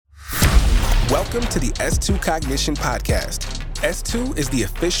Welcome to the S2 Cognition Podcast. S2 is the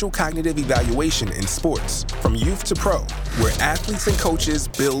official cognitive evaluation in sports, from youth to pro, where athletes and coaches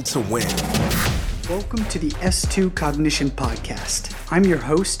build to win. Welcome to the S2 Cognition Podcast. I'm your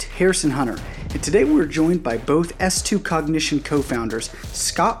host, Harrison Hunter, and today we're joined by both S2 Cognition co-founders,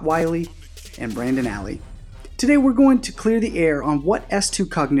 Scott Wylie and Brandon Alley. Today we're going to clear the air on what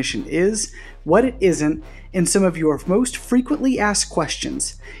S2 Cognition is, what it isn't, and some of your most frequently asked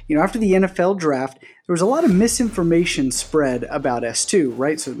questions. After the NFL draft, there was a lot of misinformation spread about S2,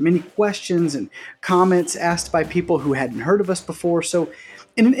 right? So many questions and comments asked by people who hadn't heard of us before. So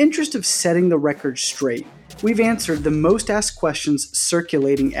in an interest of setting the record straight, we've answered the most asked questions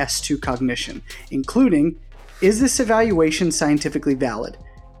circulating S2 Cognition, including, is this evaluation scientifically valid?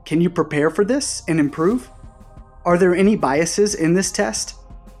 Can you prepare for this and improve? Are there any biases in this test?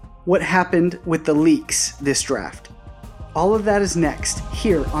 What happened with the leaks this draft? All of that is next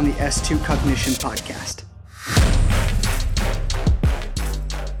here on the S2 Cognition Podcast.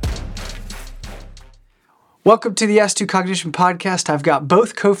 Welcome to the S2 Cognition Podcast. I've got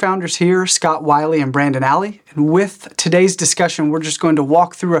both co-founders here, Scott Wylie and Brandon Alley. And with today's discussion, we're just going to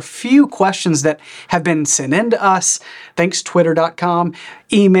walk through a few questions that have been sent in to us, thanks twitter.com,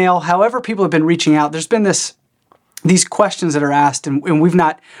 email, however people have been reaching out. There's been these questions that are asked, and we've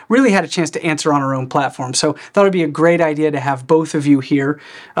not really had a chance to answer on our own platform. So thought it'd be a great idea to have both of you here,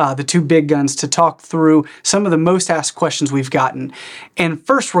 the two big guns, to talk through some of the most asked questions we've gotten. And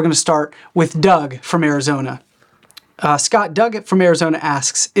first, we're going to start with Doug from Arizona. Scott, Doug from Arizona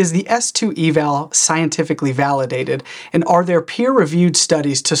asks, is the S2 eval scientifically validated, and are there peer-reviewed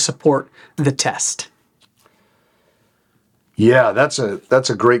studies to support the test? Yeah, that's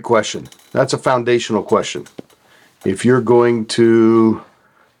a great question. That's a foundational question. If you're going to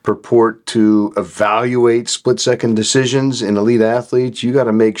purport to evaluate split-second decisions in elite athletes, you got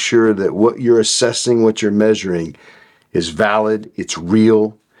to make sure that what you're assessing, what you're measuring, is valid, it's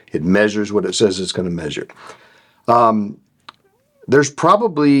real, it measures what it says it's going to measure. There's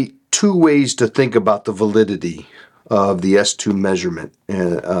probably two ways to think about the validity of the S2 measurement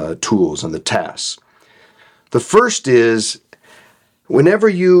tools and the tasks. The first is, whenever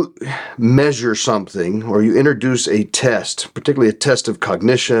you measure something or you introduce a test, particularly a test of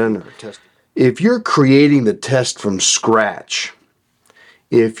cognition, if you're creating the test from scratch,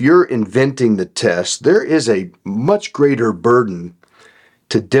 if you're inventing the test, there is a much greater burden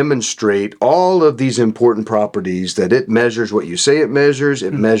to demonstrate all of these important properties, that it measures what you say it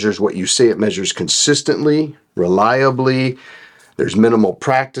measures what you say it measures consistently, reliably, there's minimal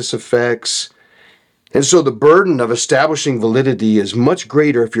practice effects. And so the burden of establishing validity is much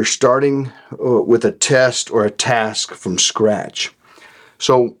greater if you're starting with a test or a task from scratch.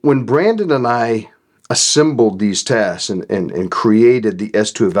 So when Brandon and I assembled these tasks and created the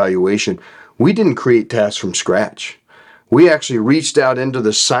S2 evaluation, we didn't create tasks from scratch. We actually reached out into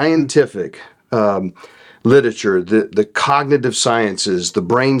the scientific literature, the cognitive sciences, the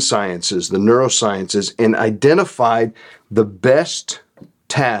brain sciences, the neurosciences, and identified the best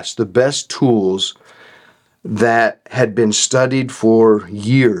tasks, the best tools that had been studied for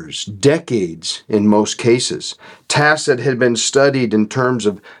years, decades in most cases. Tasks that had been studied in terms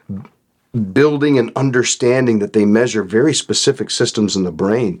of building and understanding that they measure very specific systems in the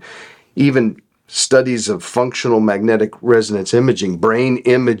brain. Even studies of functional magnetic resonance imaging, brain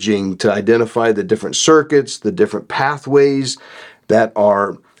imaging, to identify the different circuits, the different pathways that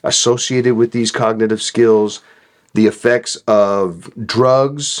are associated with these cognitive skills, the effects of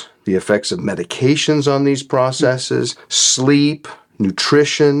drugs, the effects of medications on these processes, sleep,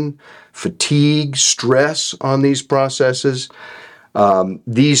 nutrition, fatigue, stress on these processes.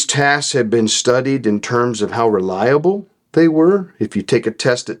 These tasks have been studied in terms of how reliable they were. If you take a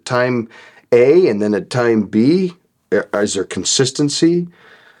test at time A and then at time B, is there consistency?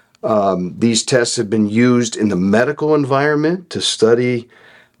 These tests have been used in the medical environment to study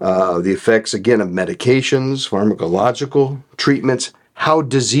the effects, again, of medications, pharmacological treatments, how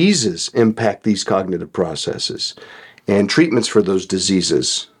diseases impact these cognitive processes, and treatments for those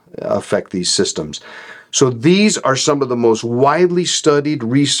diseases affect these systems. So these are some of the most widely studied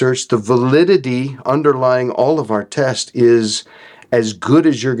research. The validity underlying all of our tests is as good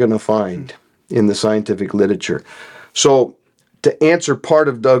as you're going to find in the scientific literature. So to answer part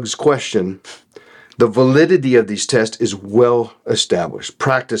of Doug's question, the validity of these tests is well established.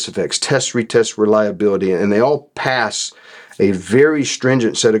 Practice effects, test, retest, reliability, and they all pass a very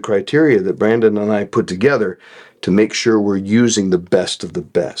stringent set of criteria that Brandon and I put together to make sure we're using the best of the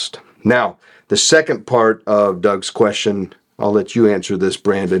best. Now, the second part of Doug's question, I'll let you answer this,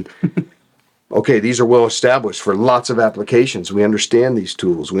 Brandon. okay, these are well established for lots of applications. We understand these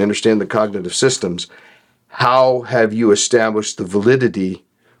tools. We understand the cognitive systems. How have you established the validity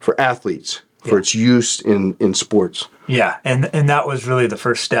for athletes, for its use in sports? Yeah, and that was really the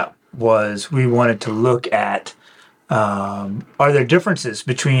first step, was we wanted to look at, are there differences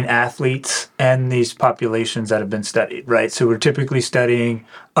between athletes and these populations that have been studied, right? So we're typically studying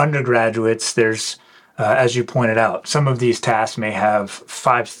undergraduates. There's, as you pointed out, some of these tasks may have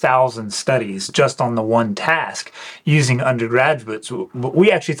 5,000 studies just on the one task using undergraduates. But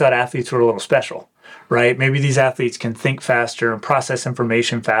we actually thought athletes were a little special, right? Maybe these athletes can think faster and process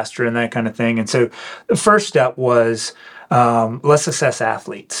information faster and that kind of thing. And so the first step was, let's assess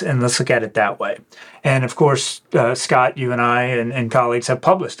athletes and let's look at it that way. And of course, Scott, you and I and colleagues have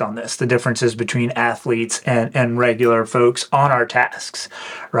published on this, the differences between athletes and regular folks on our tasks,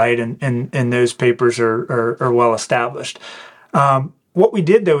 right? And those papers are well established. What we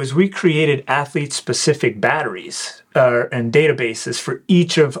did, though, is we created athlete-specific batteries and databases for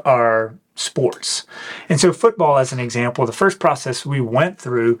each of our sports. And so football, as an example, the first process we went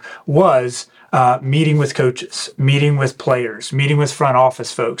through was meeting with coaches, meeting with players, meeting with front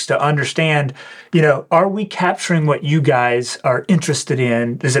office folks to understand, are we capturing what you guys are interested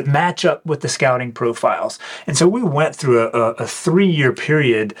in? Does it match up with the scouting profiles? And so we went through a 3-year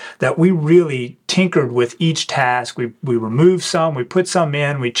period that we really tinkered with each task. We removed some, we put some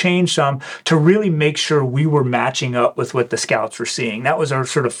in, we changed some to really make sure we were matching up with what the scouts were seeing. That was our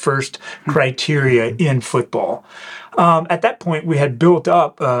sort of first criteria in football. At that point, we had built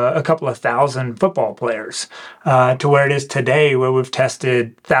up a couple of thousand football players to where it is today, where we've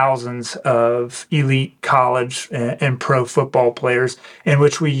tested thousands of elite college and pro football players in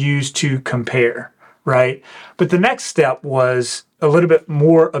which we use to compare, right? But the next step was a little bit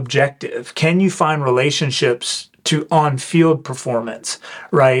more objective. Can you find relationships to on-field performance,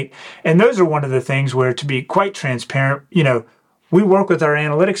 right? And those are one of the things where, to be quite transparent, we work with our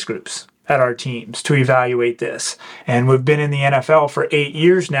analytics groups at our teams to evaluate this. And we've been in the NFL for 8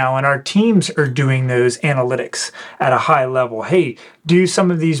 years now, and our teams are doing those analytics at a high level. Hey, do some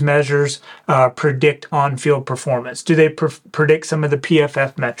of these measures predict on-field performance? Do they predict some of the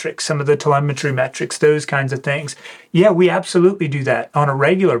PFF metrics, some of the telemetry metrics, those kinds of things? Yeah, we absolutely do that on a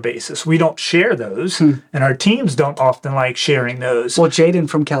regular basis. We don't share those, and our teams don't often like sharing those. Well, Jaden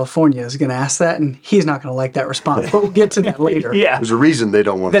from California is going to ask that, and he's not going to like that response, but we'll get to that later. Yeah. There's a reason they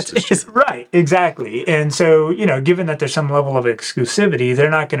don't want us to share. Right, exactly. And so, given that there's some level of exclusivity, they're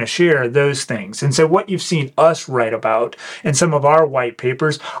not going to share those things. And so what you've seen us write about in some of our white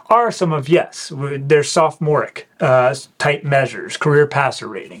papers are some of, their sophomoric type measures, career passer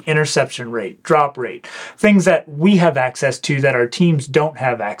rating, interception rate, drop rate, things that we have access to that our teams don't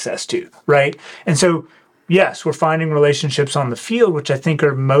have access to, right? And so, yes, we're finding relationships on the field, which I think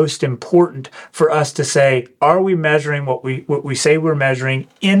are most important for us to say, are we measuring what we say we're measuring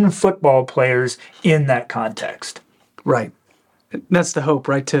in football players in that context? Right. That's the hope,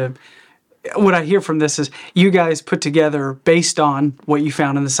 right? What I hear from this is you guys put together, based on what you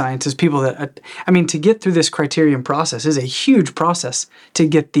found in the sciences, people that, to get through this criterion process is a huge process to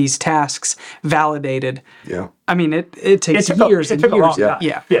get these tasks validated. Yeah. It takes years and years.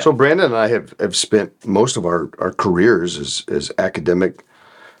 Yeah. So Brandon and I have spent most of our careers as academics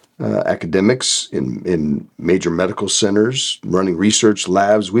in major medical centers, running research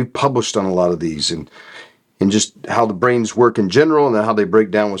labs. We've published on a lot of these and just how the brains work in general and then how they break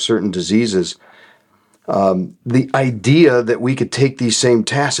down with certain diseases. The idea that we could take these same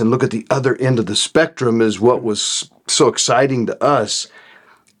tasks and look at the other end of the spectrum is what was so exciting to us.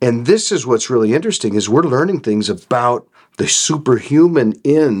 And this is what's really interesting, is we're learning things about the superhuman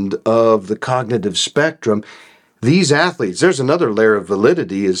end of the cognitive spectrum. These athletes, there's another layer of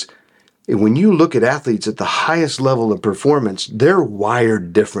validity, is when you look at athletes at the highest level of performance, they're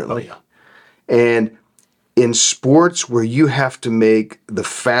wired differently. Oh, yeah. And in sports where you have to make the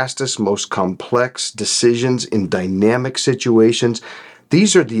fastest, most complex decisions in dynamic situations,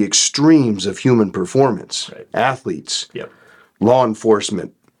 these are the extremes of human performance. Right. Athletes, Yep. law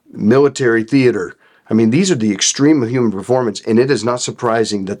enforcement, military theater. These are the extreme of human performance, and it is not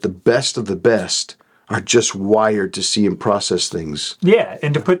surprising that the best of the best are just wired to see and process things. Yeah,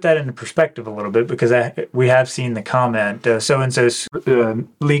 and to put that into perspective a little bit, because we have seen the comment, so-and-so's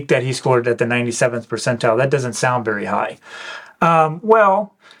leaked that he scored at the 97th percentile. That doesn't sound very high.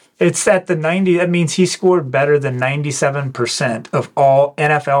 Well, it's at the 90, that means he scored better than 97% of all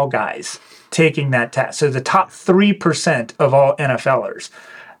NFL guys taking that test. So the top 3% of all NFLers.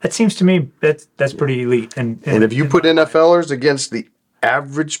 That seems to me that's pretty elite. And if you put NFLers against the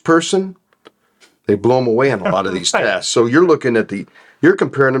average person, they blow them away on a lot of these Right. tests. So you're looking at the you're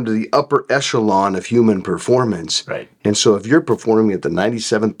comparing them to the upper echelon of human performance. Right. And so if you're performing at the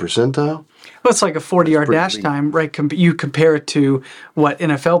 97th percentile, Well, it's like a 40-yard dash elite. time, right? You compare it to what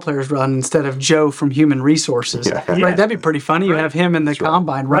NFL players run instead of Joe from Human Resources, Yeah. right? Yeah. That'd be pretty funny. You have him in the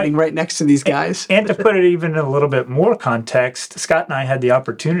combine running right next to these guys. And to put it even in a little bit more context, Scott and I had the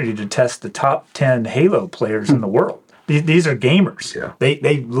opportunity to test the top 10 Halo players in the world. These are gamers. Yeah.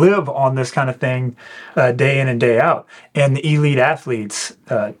 They live on this kind of thing day in and day out. And the elite athletes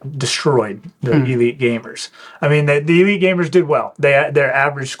destroyed the elite gamers. I mean, the elite gamers did well. Their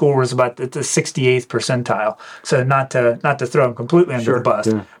average score was about the 68th percentile. So not to throw them completely under the bus.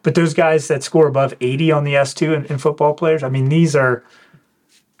 Yeah. But those guys that score above 80 on the S2 in football players, I mean, these are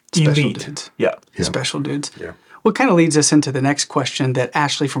elite. Dudes. Yeah. Special dudes. Yeah. What kind of leads us into the next question that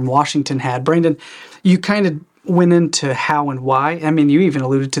Ashley from Washington had. Brandon, you kind of went into how and why. I mean, you even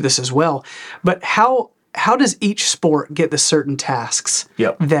alluded to this as well. But how does each sport get the certain tasks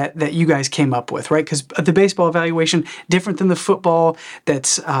that you guys came up with, right? Because the baseball evaluation, different than the football,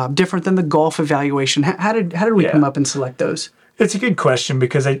 that's different than the golf evaluation. How did we come up and select those? It's a good question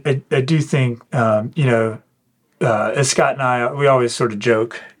because I do think, as Scott and I, we always sort of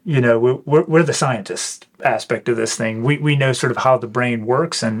joke, we're the scientist aspect of this thing. We know sort of how the brain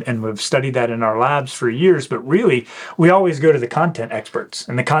works and we've studied that in our labs for years, but really we always go to the content experts.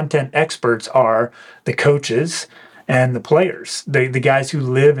 And the content experts are the coaches and the players, the guys who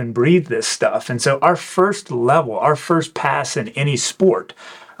live and breathe this stuff. And so our first pass in any sport,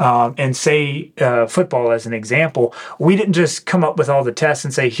 and say football as an example, we didn't just come up with all the tests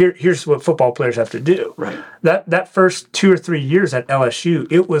and say, here's what football players have to do. Right. That first 2 or 3 years at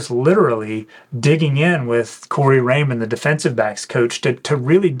LSU, it was literally digging in with Corey Raymond, the defensive backs coach, to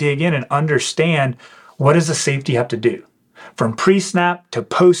really dig in and understand what does a safety have to do. From pre-snap to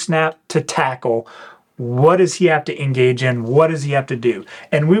post-snap to tackle, what does he have to engage in? What does he have to do?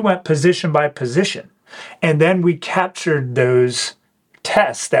 And we went position by position. And then we captured those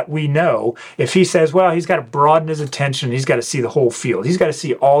tests that we know. If he says, well, he's got to broaden his attention, he's got to see the whole field. He's got to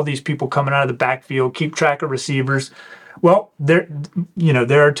see all these people coming out of the backfield, keep track of receivers. Well, there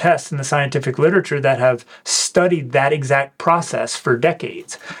are tests in the scientific literature that have studied that exact process for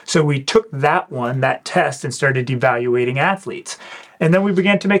decades. So we took that test, and started evaluating athletes. And then we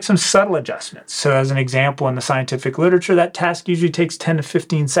began to make some subtle adjustments. So as an example, in the scientific literature, that task usually takes 10 to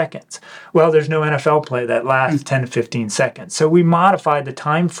 15 seconds. Well, there's no NFL play that lasts 10 to 15 seconds. So we modified the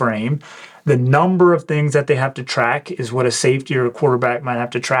time frame. The number of things that they have to track is what a safety or a quarterback might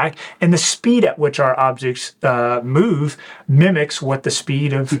have to track. And the speed at which our objects move mimics what the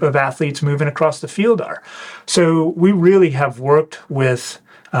speed of athletes moving across the field are. So we really have worked with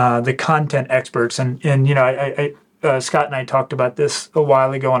the content experts. And Scott and I talked about this a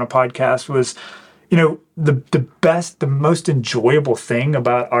while ago on a podcast, was, the most enjoyable thing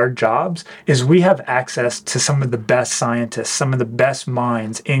about our jobs is we have access to some of the best scientists, some of the best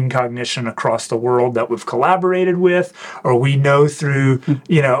minds in cognition across the world that we've collaborated with, or we know through,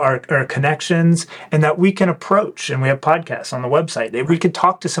 our connections, and that we can approach. And we have podcasts on the website that we could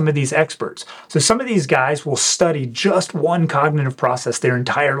talk to some of these experts. So some of these guys will study just one cognitive process their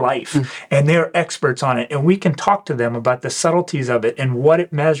entire life, and they're experts on it. And we can talk to them about the subtleties of it and what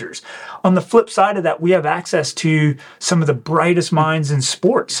it measures. On the flip side of that, we have access to some of the brightest minds in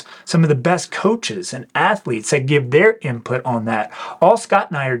sports, some of the best coaches and athletes that give their input on that. All Scott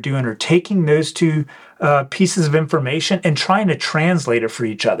and I are doing are taking those two pieces of information and trying to translate it for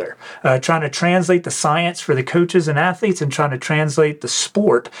each other, trying to translate the science for the coaches and athletes, and trying to translate the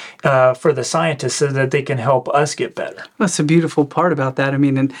sport for the scientists so that they can help us get better. That's a beautiful part about that. I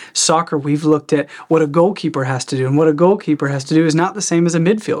mean, in soccer, we've looked at what a goalkeeper has to do, and what a goalkeeper has to do is not the same as a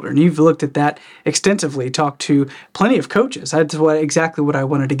midfielder. And you've looked at that extensively, talked to plenty of coaches. That's exactly what I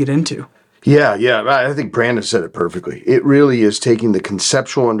wanted to get into. Yeah. I think Brandon said it perfectly. It really is taking the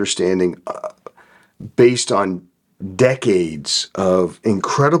conceptual understanding based on decades of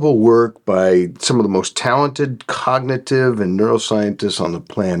incredible work by some of the most talented cognitive and neuroscientists on the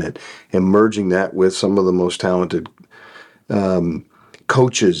planet, and merging that with some of the most talented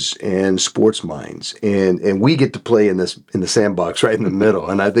coaches and sports minds, and we get to play in the sandbox right in the middle.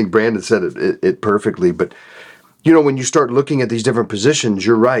 And I think Brandon said it perfectly. But when you start looking at these different positions,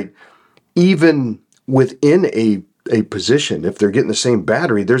 you're right. Even within a position, if they're getting the same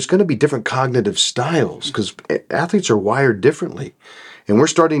battery, there's going to be different cognitive styles because athletes are wired differently. And we're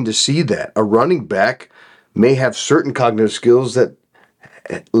starting to see that. A running back may have certain cognitive skills that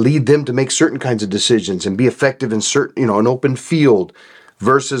lead them to make certain kinds of decisions and be effective in an open field,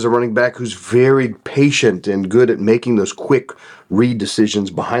 versus a running back who's very patient and good at making those quick read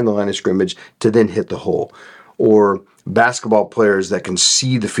decisions behind the line of scrimmage to then hit the hole. or basketball players that can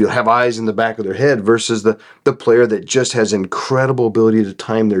see the field, have eyes in the back of their head, versus the player that just has incredible ability to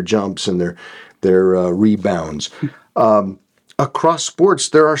time their jumps and their rebounds. Across sports,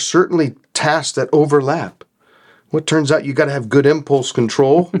 there are certainly tasks that overlap. Well, it turns out you got to have good impulse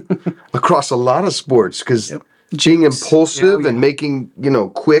control across a lot of sports, because being impulsive and making,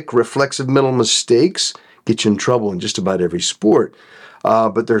 quick, reflexive mental mistakes get you in trouble in just about every sport.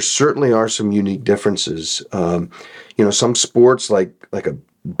 But there certainly are some unique differences. Some sports like a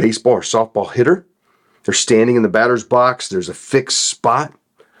baseball or softball hitter, they're standing in the batter's box. There's a fixed spot,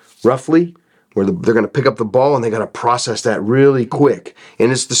 roughly, where they're going to pick up the ball, and they got to process that really quick.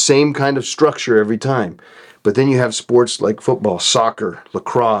 And it's the same kind of structure every time. But then you have sports like football, soccer,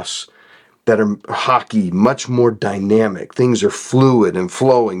 lacrosse, that are hockey, much more dynamic. Things are fluid and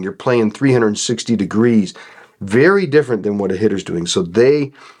flowing. You're playing 360 degrees. Very different than what a hitter's doing. So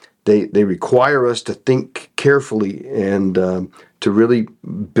they require us to think carefully and to really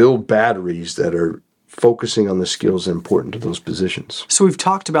build batteries that are focusing on the skills important to those positions. So we've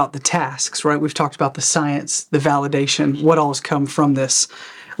talked about the tasks, right? We've talked about the science, the validation, what all has come from this.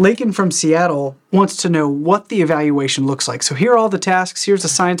 Lakin from Seattle wants to know what the evaluation looks like. So here are all the tasks, here's the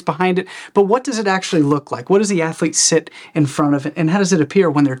science behind it, but what does it actually look like? What does the athlete sit in front of it, and how does it appear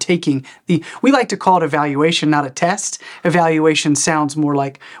when they're taking we like to call it evaluation, not a test. Evaluation sounds more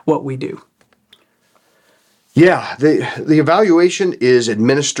like what we do. Yeah, the evaluation is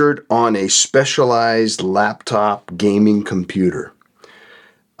administered on a specialized laptop gaming computer.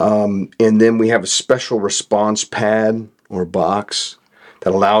 And then we have a special response pad or box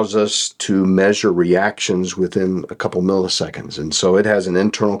that allows us to measure reactions within a couple milliseconds. And so it has an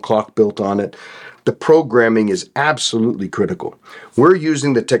internal clock built on it. The programming is absolutely critical. We're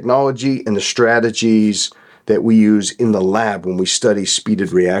using the technology and the strategies that we use in the lab when we study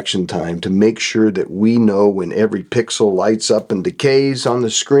speeded reaction time to make sure that we know when every pixel lights up and decays on the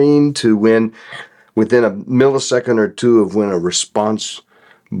screen to when within a millisecond or two of when a response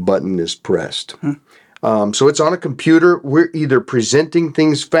button is pressed. So it's on a computer. We're either presenting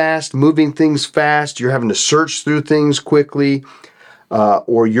things fast, moving things fast, you're having to search through things quickly,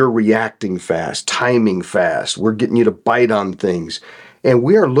 or you're reacting fast, timing fast. We're getting you to bite on things. And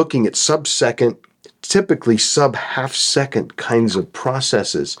we are looking at sub-second, typically sub-half-second kinds of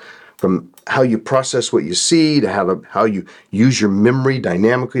processes, from how you process what you see, to how you use your memory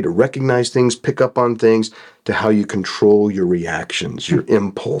dynamically to recognize things, pick up on things, to how you control your reactions, your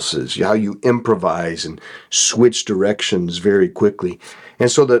impulses, how you improvise and switch directions very quickly.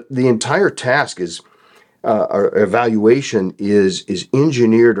 And so the entire task is, our evaluation is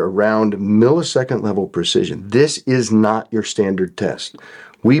engineered around millisecond level precision. This is not your standard test.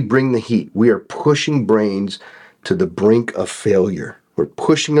 We bring the heat. We are pushing brains to the brink of failure. We're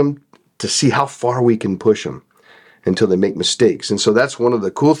pushing them to see how far we can push them until they make mistakes. And so that's one of the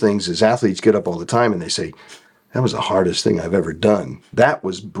cool things is athletes get up all the time and they say, that was the hardest thing I've ever done. That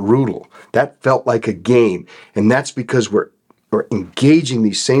was brutal. That felt like a game. And that's because we're engaging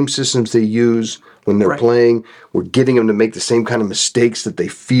these same systems they use when they're playing. We're getting them to make the same kind of mistakes that they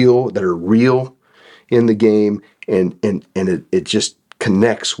feel that are real in the game. And it just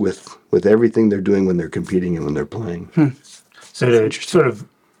connects with everything they're doing when they're competing and when they're playing. So to sort of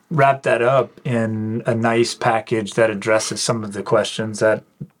wrap that up in a nice package that addresses some of the questions that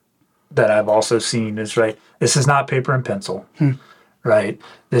I've also seen is, right, this is not paper and pencil, right?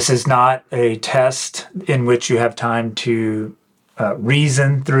 This is not a test in which you have time to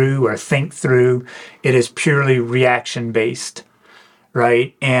reason through or think through. It is purely reaction-based,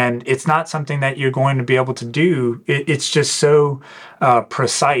 right? And it's not something that you're going to be able to do. It's just so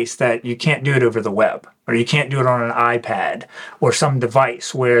precise that you can't do it over the web, or you can't do it on an iPad or some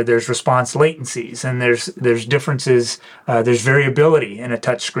device where there's response latencies and there's differences, there's variability in a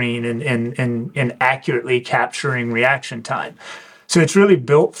touch screen and accurately capturing reaction time. So it's really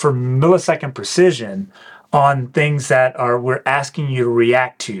built for millisecond precision on things that we're asking you to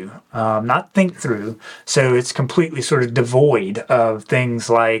react to, not think through. So it's completely sort of devoid of things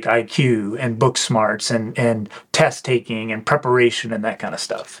like IQ and book smarts and test taking and preparation and that kind of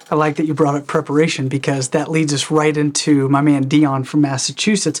stuff. I like that you brought up preparation, because that leads us right into my man Dion from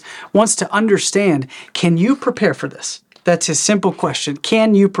Massachusetts wants to understand, can you prepare for this? That's his simple question.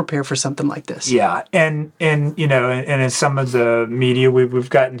 Can you prepare for something like this? Yeah, and in some of the media we've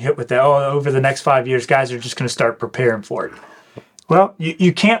gotten hit with that. Oh, over the next 5 years, guys are just going to start preparing for it. Well,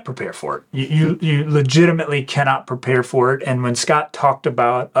 you can't prepare for it. You legitimately cannot prepare for it. And when Scott talked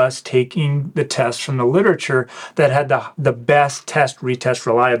about us taking the tests from the literature that had the best retest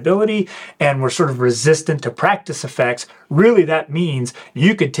reliability and were sort of resistant to practice effects, really that means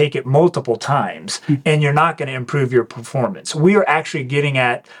you could take it multiple times and you're not going to improve your performance. We are actually getting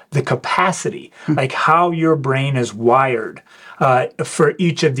at the capacity, like how your brain is wired for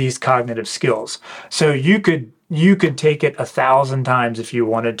each of these cognitive skills. So you could take it 1,000 times if you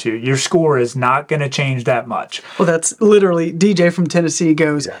wanted to. Your score is not going to change that much. Well, that's literally DJ from Tennessee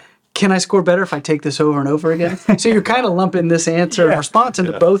goes, can I score better if I take this over and over again? So you're kind of lumping this answer and response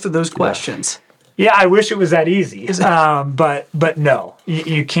into both of those questions. Yeah, I wish it was that easy. But no,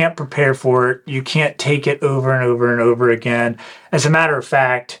 you can't prepare for it. You can't take it over and over and over again. As a matter of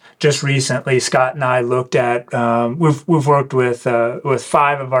fact, just recently, Scott and I looked at, we've worked with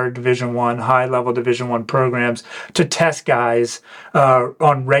 5 of our Division I, high-level Division I programs to test guys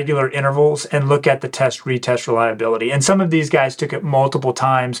on regular intervals and look at the retest reliability. And some of these guys took it multiple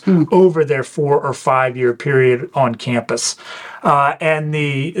times over their 4 or 5 year period on campus. And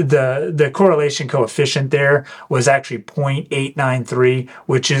the correlation coefficient there was actually 0.893,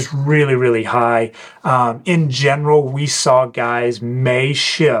 which is really, really high. In general, we saw guys may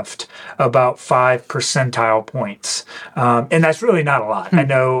shift about 5 percentile points. And that's really not a lot. I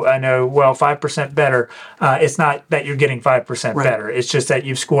know, well, 5% better. It's not that you're getting 5% better. It's just that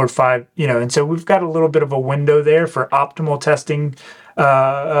you've scored 5, and so we've got a little bit of a window there for optimal testing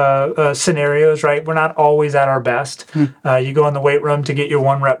scenarios, right? We're not always at our best. You go in the weight room to get your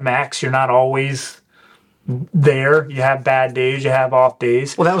 1 rep max. You're not always there. You have bad days, you have off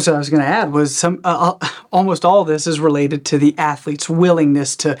days. Well, that was what I was going to add, was some almost all of this is related to the athlete's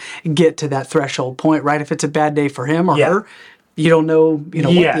willingness to get to that threshold point, right? If it's a bad day for him or her, you don't know, what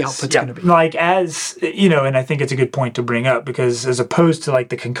the output's going to be. Like and I think it's a good point to bring up, because as opposed to like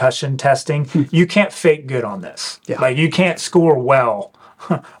the concussion testing, you can't fake good on this. Like you can't score well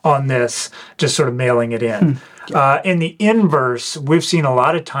on this, just sort of mailing it in. In the inverse, we've seen a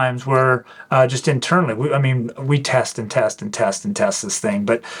lot of times where just internally, we test and test and test and test this thing,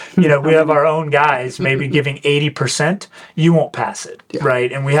 but we have our own guys maybe giving 80%, you won't pass it,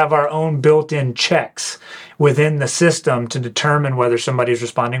 right? And we have our own built-in checks within the system to determine whether somebody's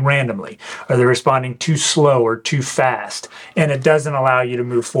responding randomly, or they're responding too slow or too fast, and it doesn't allow you to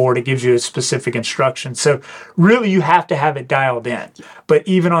move forward. It gives you a specific instruction. So really you have to have it dialed in. But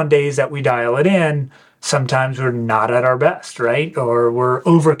even on days that we dial it in, sometimes we're not at our best, right? Or we're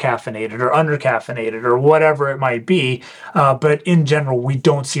over-caffeinated or under-caffeinated or whatever it might be. But in general, we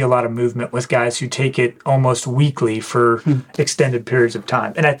don't see a lot of movement with guys who take it almost weekly for extended periods of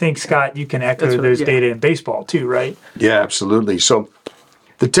time. And I think, Scott, you can echo those data in baseball too, right? Yeah, absolutely. So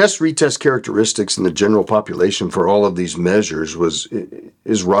the retest characteristics in the general population for all of these measures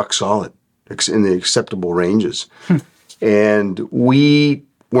is rock solid in the acceptable ranges. And we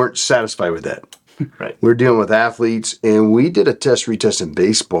weren't satisfied with that. Right. We're dealing with athletes, and we did a retest in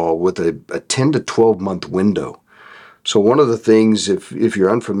baseball with a 10 to 12 month window. So one of the things, if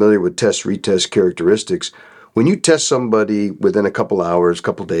you're unfamiliar with retest characteristics, when you test somebody within a couple hours,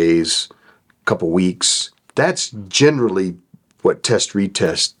 couple days, couple weeks, that's generally what how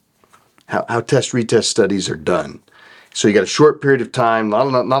retest studies are done. So you got a short period of time, not a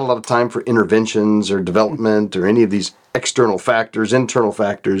lot of time for interventions or development or any of these external factors, internal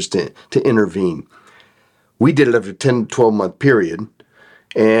factors to intervene. We did it over a 10 to 12 month period,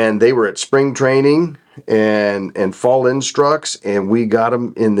 and they were at spring training and fall instructs, and we got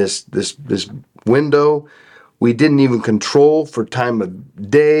them in this window. We didn't even control for time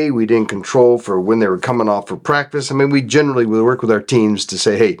of day. We didn't control for when they were coming off for practice. We generally will work with our teams to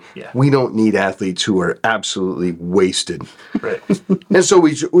say, hey, we don't need athletes who are absolutely wasted. Right. And so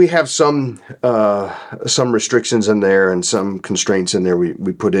we have some restrictions in there and some constraints in there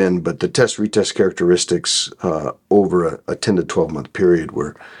we put in, but the retest characteristics over a 10 to 12 month period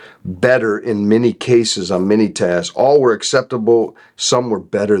were better in many cases on many tasks. All were acceptable. Some were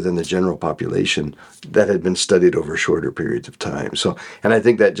better than the general population that had been studied over shorter periods of time. So, and I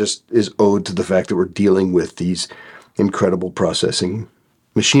think that just is owed to the fact that we're dealing with these incredible processing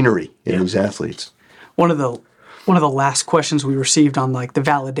machinery in these athletes. One of the last questions we received on like the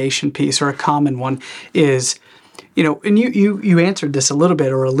validation piece, or a common one, is, and you answered this a little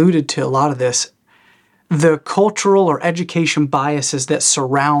bit or alluded to a lot of this, the cultural or education biases that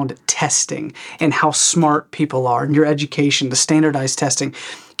surround testing and how smart people are in your education, the standardized testing.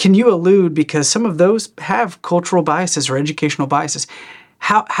 Can you allude, because some of those have cultural biases or educational biases,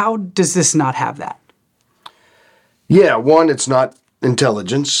 how does this not have that? Yeah, one, it's not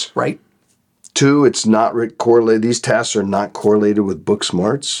intelligence. Right. Two, it's not correlated. These tasks are not correlated with book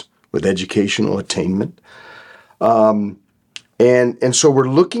smarts, with educational attainment. And so we're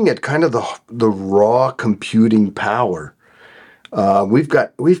looking at kind of the raw computing power.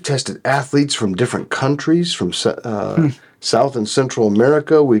 We've tested athletes from different countries, from South and Central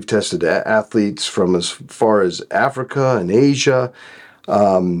America. We've tested athletes from as far as Africa and Asia,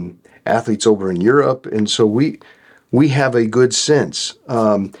 athletes over in Europe, and so we have a good sense.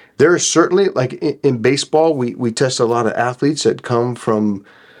 There are certainly, like in baseball, we test a lot of athletes that come from,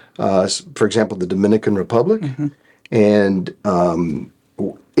 for example, the Dominican Republic, and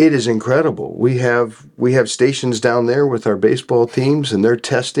it is incredible. We have stations down there with our baseball teams, and they're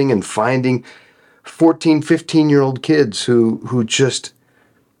testing and finding 14, 15-year-old kids who just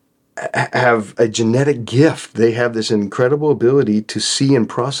have a genetic gift. They have this incredible ability to see and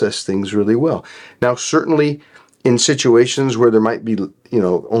process things really well. Now, certainly in situations where there might be,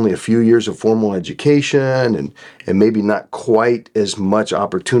 only a few years of formal education and maybe not quite as much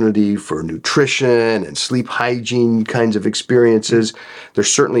opportunity for nutrition and sleep hygiene kinds of experiences, there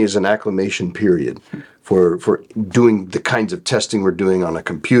certainly is an acclimation period for doing the kinds of testing we're doing on a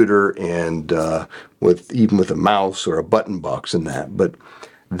computer and even with a mouse or a button box and that. But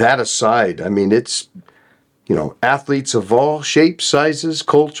that aside, I mean, it's, athletes of all shapes, sizes,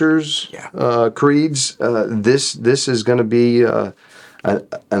 cultures, creeds. This is going to be an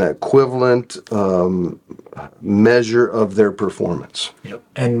equivalent measure of their performance. Yep.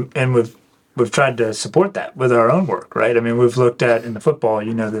 And we've tried to support that with our own work, right? I mean, we've looked at in the football,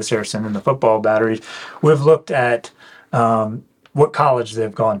 this, Harrison, in the football batteries, we've looked at what college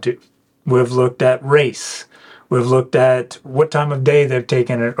they've gone to. We've looked at race. We've looked at what time of day they've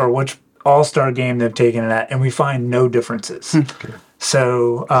taken it or which all-star game they've taken it at, and we find no differences.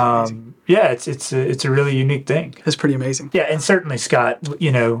 So, it's a really unique thing. That's pretty amazing. Yeah, and certainly, Scott,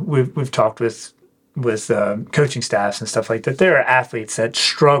 we've talked with coaching staffs and stuff like that. There are athletes that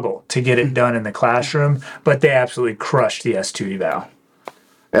struggle to get it done in the classroom, but they absolutely crush the S2 eval.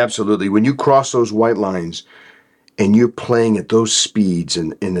 Absolutely. When you cross those white lines and you're playing at those speeds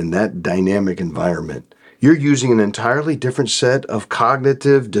and in that dynamic environment, you're using an entirely different set of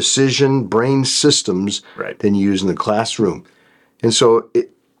cognitive decision brain systems than you use in the classroom. And so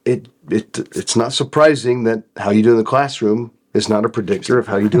it's not surprising that how you do in the classroom is not a predictor of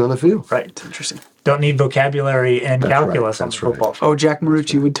how you do on the field. Right. Interesting. Don't need vocabulary and calculus on the football field. Oh, Jack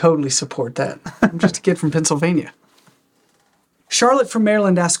Marucci would totally support that. I'm just a kid from Pennsylvania. Charlotte from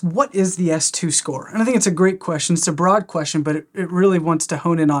Maryland asks, what is the S2 score? And I think it's a great question. It's a broad question, but it really wants to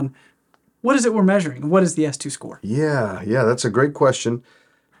hone in on what is it we're measuring? What is the S2 score? Yeah, that's a great question.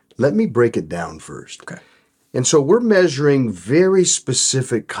 Let me break it down first. Okay. And so we're measuring very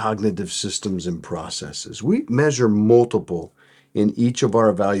specific cognitive systems and processes. We measure multiple in each of our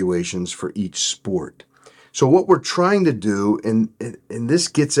evaluations for each sport. So what we're trying to do, and this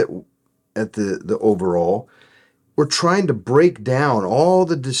gets at the overall, we're trying to break down all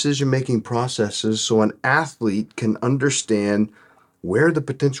the decision-making processes so an athlete can understand where the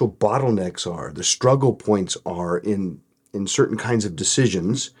potential bottlenecks are, the struggle points are in certain kinds of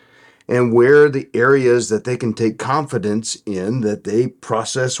decisions, and where the areas that they can take confidence in that they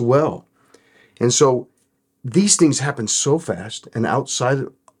process well. And so these things happen so fast and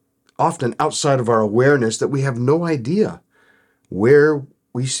often outside of our awareness that we have no idea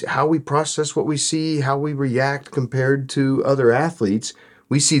how we process what we see, how we react compared to other athletes.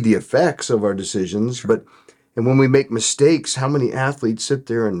 We see the effects of our decisions, and when we make mistakes, how many athletes sit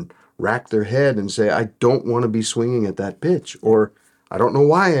there and rack their head and say, I don't want to be swinging at that pitch, or I don't know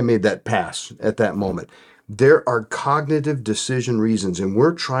why I made that pass at that moment. There are cognitive decision reasons, and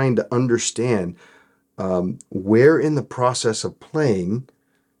we're trying to understand where in the process of playing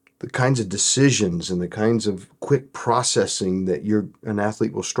the kinds of decisions and the kinds of quick processing that an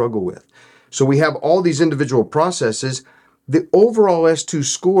athlete will struggle with. So we have all these individual processes. The overall S2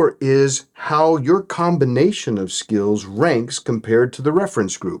 score is how your combination of skills ranks compared to the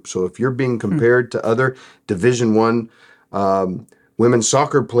reference group. So if you're being compared to other Division I women's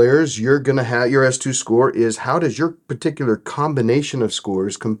soccer players, you're going to have your S2 score is how does your particular combination of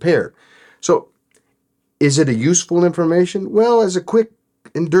scores compare? So is it a useful information? Well, as a quick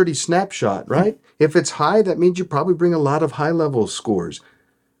and dirty snapshot, right? If it's high, that means you probably bring a lot of high-level scores.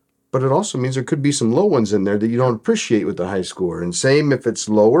 But it also means there could be some low ones in there that you don't appreciate with the high score. And same if it's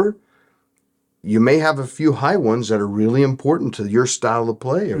lower, you may have a few high ones that are really important to your style of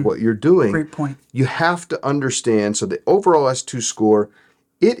play or what you're doing. Great point. You have to understand, so the overall S2 score,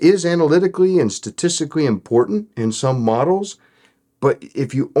 it is analytically and statistically important in some models, but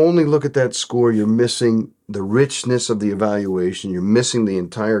if you only look at that score, you're missing the richness of the evaluation. You're missing the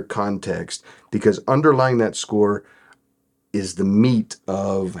entire context, because underlying that score is the meat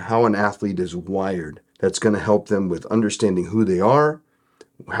of how an athlete is wired. That's going to help them with understanding who they are,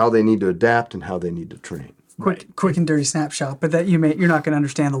 how they need to adapt, and how they need to train. Quick and dirty snapshot, but that you're not going to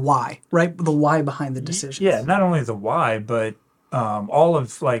understand the why, right? The why behind the decision. Yeah, not only the why, but all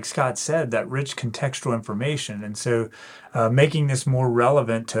of, like Scott said, that rich contextual information. And so making this more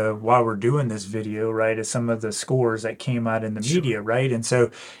relevant to why we're doing this video, right, is some of the scores that came out in the media, right? And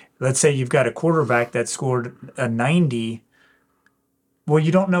so let's say you've got a quarterback that scored a 90. Well,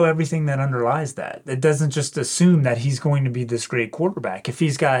 you don't know everything that underlies that. It doesn't just assume that he's going to be this great quarterback. If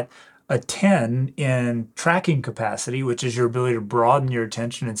he's got a 10 in tracking capacity, which is your ability to broaden your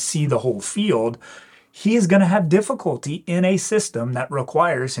attention and see the whole field, he is going to have difficulty in a system that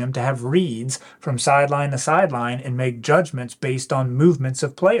requires him to have reads from sideline to sideline and make judgments based on movements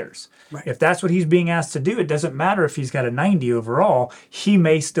of players. Right. If that's what he's being asked to do, it doesn't matter if he's got a 90 overall, he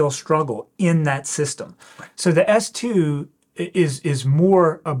may still struggle in that system. Right. So the S2 is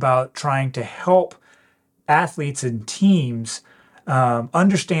more about trying to help athletes and teams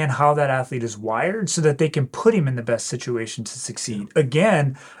understand how that athlete is wired so that they can put him in the best situation to succeed.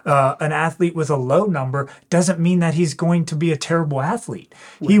 Again, an athlete with a low number doesn't mean that he's going to be a terrible athlete.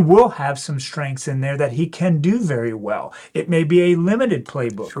 He will have some strengths in there that he can do very well. It may be a limited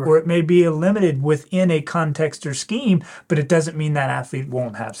playbook, or it may be a limited within a context or scheme, but it doesn't mean that athlete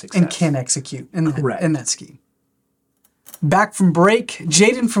won't have success. And can execute in that scheme. Back from break,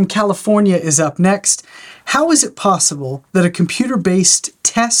 Jaden from California is up next. How is it possible that a computer-based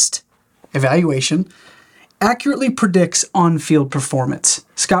test evaluation accurately predicts on-field performance?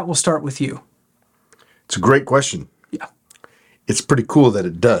 Scott, we'll start with you. It's a great question. Yeah. It's pretty cool that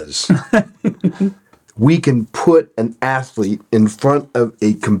it does. We can put an athlete in front of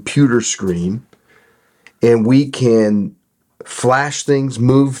a computer screen, and we can flash things,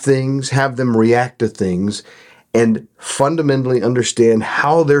 move things, have them react to things, and fundamentally understand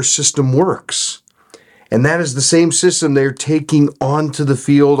how their system works. And that is the same system they're taking onto the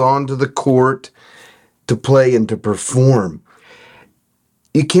field, onto the court, to play and to perform.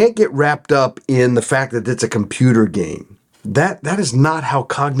 You can't get wrapped up in the fact that it's a computer game. That is not how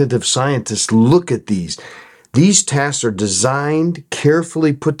cognitive scientists look at these. These tasks are designed,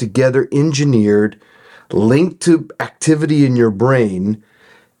 carefully put together, engineered, linked to activity in your brain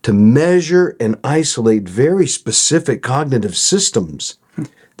to measure and isolate very specific cognitive systems.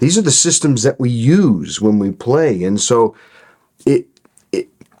 These are the systems that we use when we play. And so you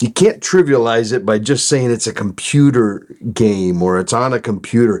can't trivialize it by just saying it's a computer game or it's on a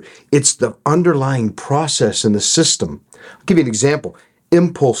computer. It's the underlying process in the system. I'll give you an example.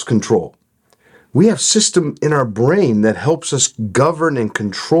 Impulse control. We have system in our brain that helps us govern and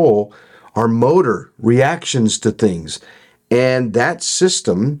control our motor reactions to things. And that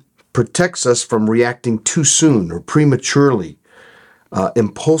system protects us from reacting too soon or prematurely,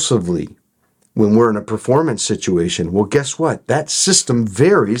 impulsively when we're in a performance situation. Well, guess what? That system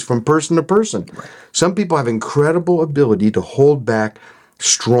varies from person to person. Right. Some people have incredible ability to hold back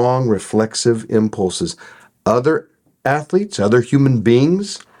strong reflexive impulses. Other athletes, other human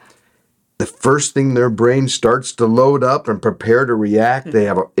beings, the first thing their brain starts to load up and prepare to react, they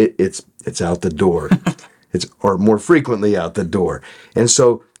have it's out the door. Or more frequently out the door. And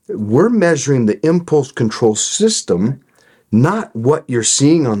so we're measuring the impulse control system, not what you're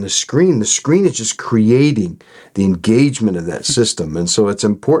seeing on the screen. The screen is just creating the engagement of that system. And so it's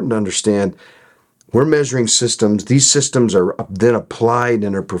important to understand we're measuring systems. These systems are then applied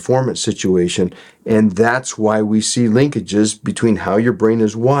in a performance situation. And that's why we see linkages between how your brain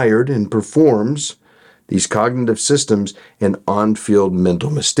is wired and performs these cognitive systems and on-field mental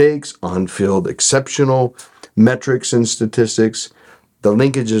mistakes, on-field exceptional metrics and statistics. The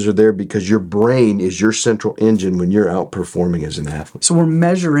linkages are there because your brain is your central engine when you're outperforming as an athlete. So we're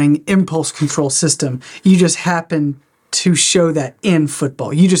measuring impulse control system. You just happen to show that in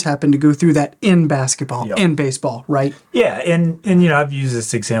football. You just happen to go through that in basketball, in baseball, right? Yeah, and I've used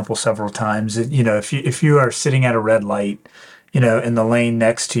this example several times. If you are sitting at a red light, and the lane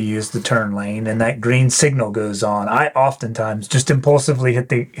next to you is the turn lane, and that green signal goes on, I oftentimes just impulsively hit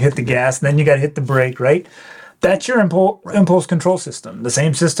the gas, and then you got to hit the brake, right? That's your impulse control system, the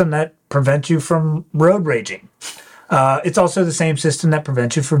same system that prevents you from road raging. It's also the same system that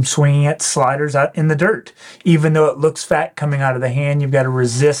prevents you from swinging at sliders out in the dirt. Even though it looks fat coming out of the hand, you've got to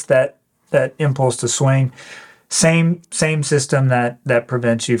resist that impulse to swing. Same system that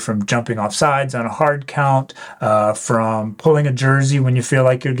prevents you from jumping off sides on a hard count, from pulling a jersey when you feel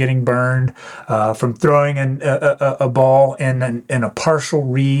like you're getting burned, from throwing a ball in a partial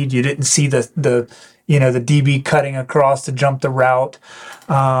read. You didn't see the the DB cutting across to jump the route.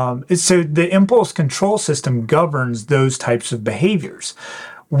 So the impulse control system governs those types of behaviors.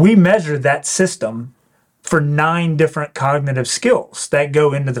 We measure that system for 9 different cognitive skills that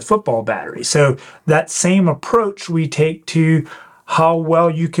go into the football battery. So that same approach we take to how well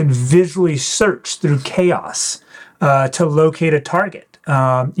you can visually search through chaos to locate a target.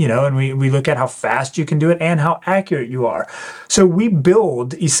 And we look at how fast you can do it and how accurate you are. So we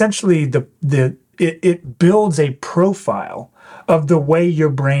build essentially it builds a profile of the way your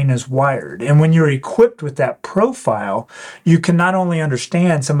brain is wired. And when you're equipped with that profile, you can not only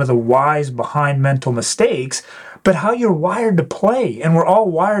understand some of the whys behind mental mistakes, but how you're wired to play. And we're all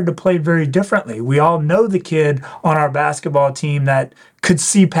wired to play very differently. We all know the kid on our basketball team that could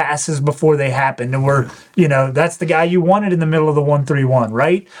see passes before they happened. And that's the guy you wanted in the middle of the 1-3-1,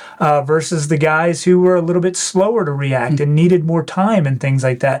 right? Versus the guys who were a little bit slower to react and needed more time and things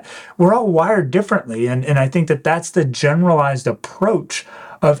like that. We're all wired differently. And I think that's the generalized approach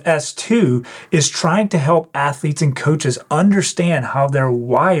of S2 is trying to help athletes and coaches understand how they're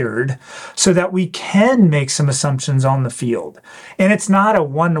wired so that we can make some assumptions on the field. And it's not a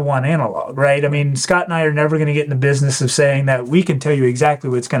one-to-one analog, right? I mean, Scott and I are never going to get in the business of saying that we can tell you exactly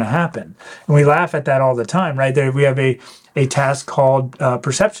what's going to happen. And we laugh at that all the time, right? We have a task called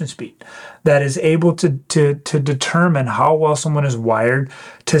perception speed that is able to determine how well someone is wired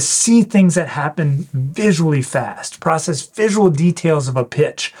to see things that happen visually fast, process visual details of a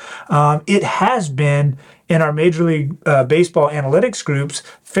pitch. It has been in our Major League Baseball analytics groups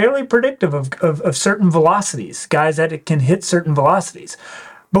fairly predictive of certain velocities, guys that can hit certain velocities.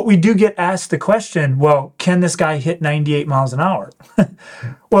 But we do get asked the question, well, can this guy hit 98 miles an hour?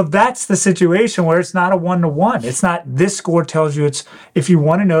 Well, that's the situation where it's not a one-to-one. It's not this score tells you if you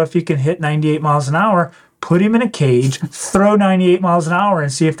want to know if he can hit 98 miles an hour, put him in a cage, throw 98 miles an hour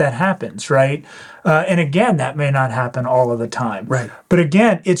and see if that happens, right? And again, that may not happen all of the time. Right. But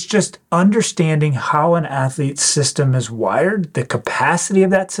again, it's just understanding how an athlete's system is wired, the capacity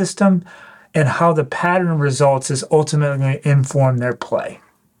of that system, and how the pattern of results is ultimately going to inform their play.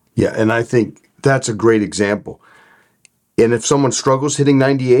 Yeah, and I think that's a great example. And if someone struggles hitting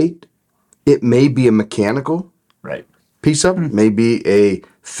 98, it may be a mechanical piece of it, may be a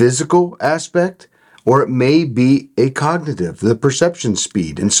physical aspect, or it may be a cognitive, the perception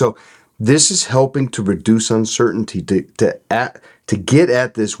speed. And so this is helping to reduce uncertainty, to get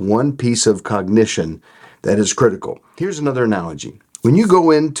at this one piece of cognition that is critical. Here's another analogy. When you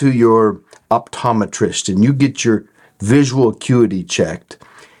go into your optometrist and you get your visual acuity checked,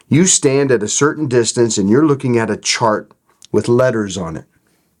 you stand at a certain distance and you're looking at a chart with letters on it.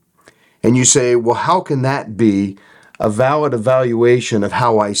 And you say, well, how can that be a valid evaluation of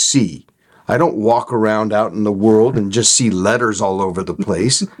how I see? I don't walk around out in the world and just see letters all over the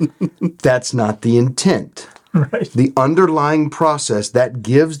place. That's not the intent. Right. The underlying process that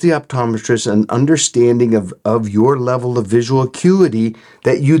gives the optometrist an understanding of your level of visual acuity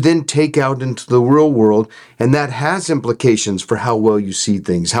that you then take out into the real world, and that has implications for how well you see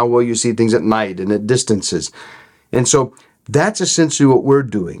things at night and at distances. And so that's essentially what we're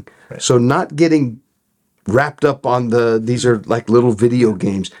doing. Right. So not getting wrapped up on these are like little video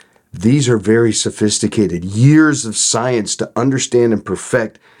games. These are very sophisticated, years of science to understand and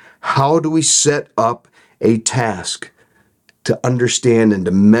perfect how do we set up a task to understand and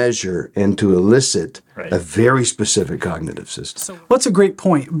to measure and to elicit a very specific cognitive system. So, what's a great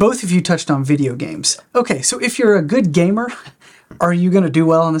point? Both of you touched on video games. Okay, so if you're a good gamer, are you going to do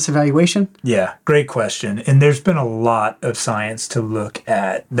well on this evaluation? Yeah, great question. And there's been a lot of science to look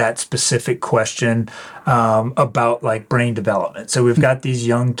at that specific question about like brain development. So we've got these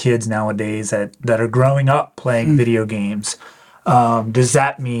young kids nowadays that are growing up playing video games. Does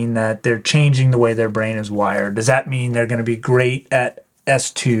that mean that they're changing the way their brain is wired? Does that mean they're going to be great at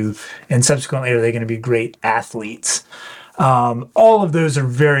S2 and subsequently are they going to be great athletes? All of those are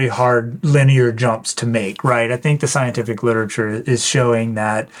very hard linear jumps to make, right? I think the scientific literature is showing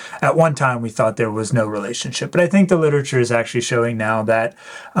that at one time we thought there was no relationship, but I think the literature is actually showing now that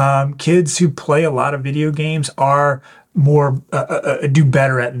kids who play a lot of video games are more do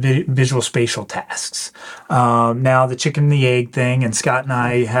better at visual spatial tasks. Now the chicken and the egg thing, and Scott and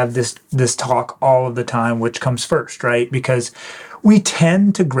I have this talk all of the time, which comes first, right? Because we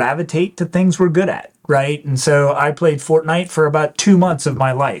tend to gravitate to things we're good at, right? And so I played Fortnite for about 2 months of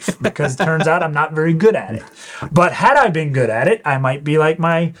my life because it turns out I'm not very good at it. But had I been good at it, I might be like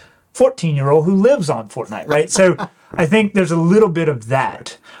my 14-year-old who lives on Fortnite, right? So I think there's a little bit of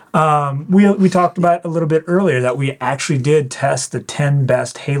that. We talked about a little bit earlier that we actually did test the 10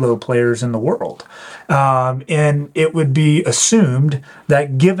 best Halo players in the world. And it would be assumed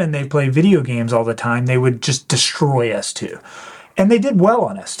that given they play video games all the time, they would just destroy S2. And they did well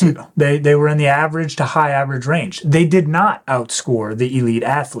on S2. They were in the average to high average range. They did not outscore the elite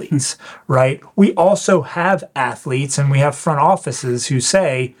athletes, right? We also have athletes and we have front offices who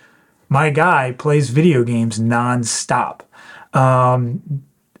say, my guy plays video games nonstop.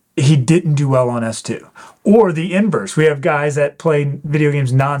 He didn't do well on S2. Or the inverse. We have guys that play video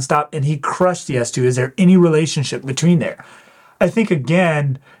games nonstop and he crushed the S2. Is there any relationship between there? I think,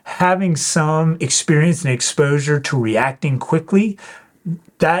 again, having some experience and exposure to reacting quickly,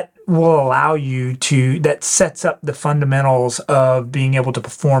 that will allow you to, that sets up the fundamentals of being able to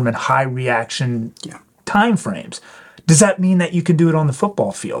perform in high reaction time frames. Does that mean that you can do it on the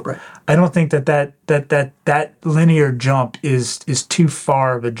football field? Right. I don't think that linear jump is too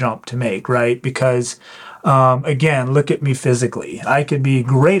far of a jump to make, right? Because again, look at me physically. I could be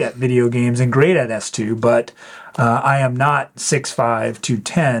great at video games and great at S2, but I am not 6'5",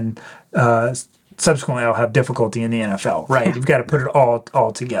 210. Subsequently, I'll have difficulty in the NFL, right? You've got to put it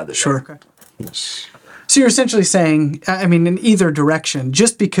all together. Sure. Okay. So you're essentially saying, I mean, in either direction,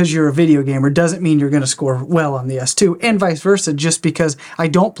 just because you're a video gamer doesn't mean you're going to score well on the S2, and vice versa. Just because I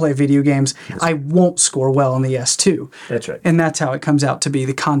don't play video games, I won't score well on the S2. That's right. And that's how it comes out to be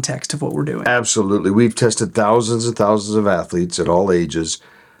the context of what we're doing. Absolutely. We've tested thousands and thousands of athletes at all ages,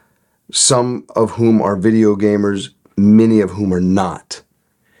 some of whom are video gamers, many of whom are not.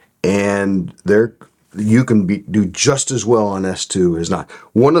 And you can do just as well on S2 as not.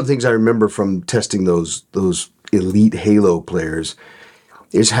 One of the things I remember from testing those elite Halo players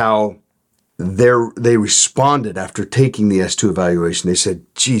is how they responded after taking the S2 evaluation. They said,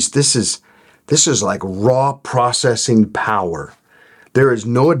 geez, this is like raw processing power. There is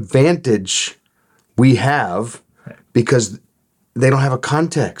no advantage we have because they don't have a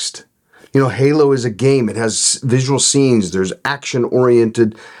context. You know, Halo is a game. It has visual scenes. There's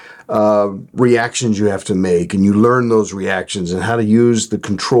action-oriented reactions you have to make, and you learn those reactions and how to use the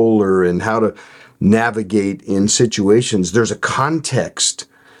controller and how to navigate in situations. There's a context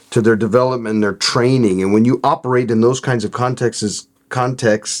to their development and their training, and when you operate in those kinds of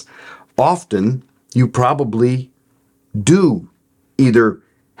contexts, often you probably do either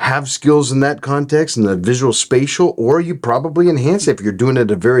have skills in that context, in the visual spatial, or you probably enhance it if you're doing it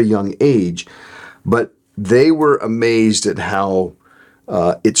at a very young age. But they were amazed at how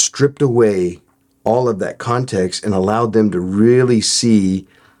it stripped away all of that context and allowed them to really see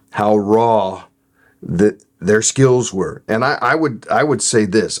how raw their skills were. And I would say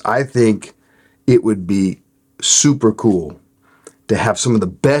this: I think it would be super cool to have some of the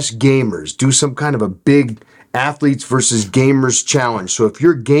best gamers do some kind of a big athletes versus gamers challenge. So if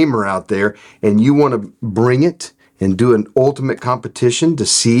you're a gamer out there and you want to bring it and do an ultimate competition to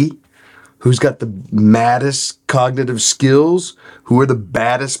see who's got the maddest cognitive skills, who are the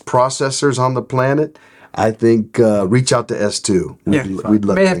baddest processors on the planet, I think reach out to S2. We'd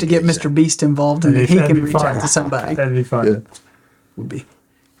love May have to get Mr. Beast involved, and he can reach out to somebody. That'd be fun. Yeah. Would be.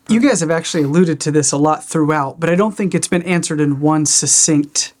 You guys have actually alluded to this a lot throughout, but I don't think it's been answered in one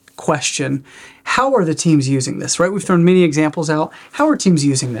succinct question. How are the teams using this, right? We've thrown many examples out. How are teams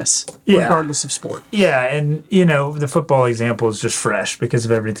using this, regardless of sport? Yeah, and, you know, the football example is just fresh because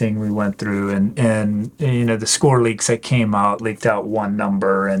of everything we went through. And you know, the score leaks that came out, leaked out one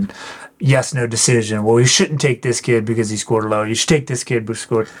number, and yes, no decision. Well, you shouldn't take this kid because he scored low. You should take this kid who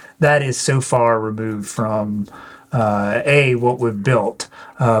scored. That is so far removed from, A, what we've built,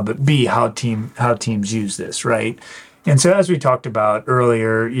 but B, how teams use this, right? And so as we talked about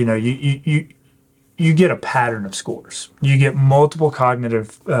earlier, you know, you get a pattern of scores. You get multiple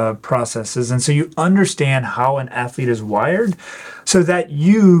cognitive processes, and so you understand how an athlete is wired so that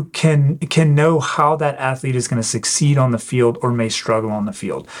you can know how that athlete is going to succeed on the field or may struggle on the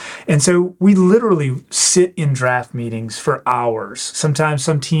field. And so we literally sit in draft meetings for hours. Sometimes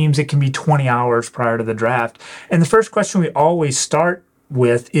some teams, it can be 20 hours prior to the draft. And the first question we always start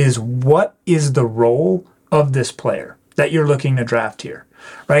with is, what is the role of this player that you're looking to draft here,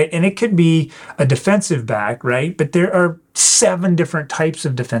 right? And it could be a defensive back, right? But there are 7 different types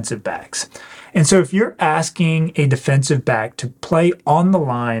of defensive backs. And so if you're asking a defensive back to play on the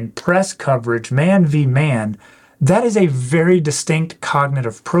line, press coverage, man v man, that is a very distinct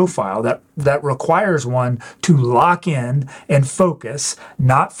cognitive profile that requires one to lock in and focus,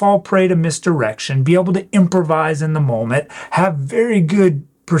 not fall prey to misdirection, be able to improvise in the moment, have very good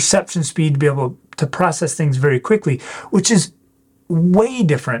perception speed to be able to process things very quickly, which is way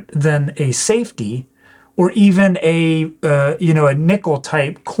different than a safety, or even a nickel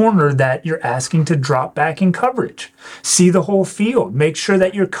type corner that you're asking to drop back in coverage. See the whole field. Make sure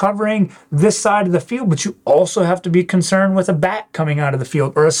that you're covering this side of the field, but you also have to be concerned with a back coming out of the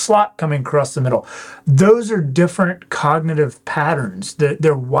field or a slot coming across the middle. Those are different cognitive patterns.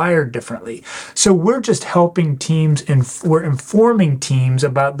 They're wired differently. So we're just helping teams, we're informing teams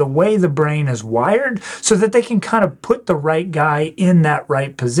about the way the brain is wired so that they can kind of put the right guy in that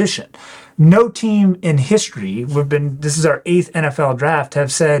right position. No team in history, this is our 8th NFL draft,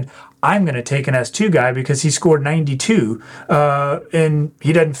 have said, I'm going to take an S2 guy because he scored 92 and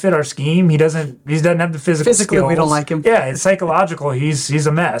he doesn't fit our scheme. He doesn't have the physical skills. We don't like him. Yeah, it's psychological. He's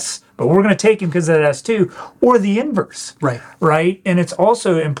a mess, but we're going to take him because of that S2, or the inverse. Right. And it's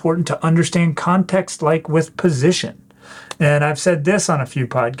also important to understand context, like with position. And I've said this on a few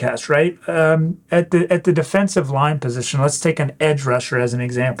podcasts, right? At the defensive line position, let's take an edge rusher as an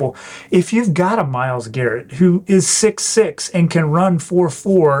example. If you've got a Myles Garrett who is 6'6" and can run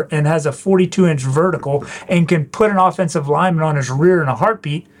 4.4 and has a 42-inch vertical and can put an offensive lineman on his rear in a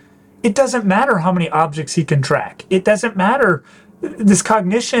heartbeat, it doesn't matter how many objects he can track. It doesn't matter. This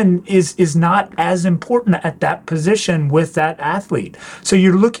cognition is not as important at that position with that athlete. So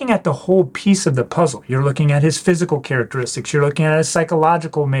you're looking at the whole piece of the puzzle. You're looking at his physical characteristics. You're looking at his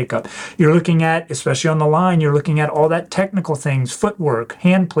psychological makeup. You're looking at, especially on the line, you're looking at all that technical things, footwork,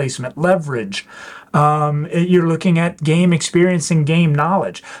 hand placement, leverage. You're looking at game experience and game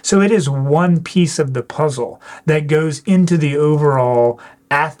knowledge. So it is one piece of the puzzle that goes into the overall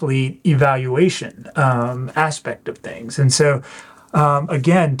athlete evaluation aspect of things. And so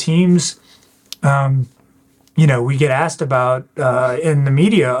again, teams, we get asked about in the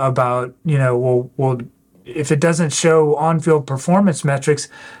media about, well, if it doesn't show on-field performance metrics,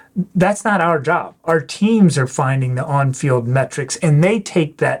 that's not our job. Our teams are finding the on-field metrics, and they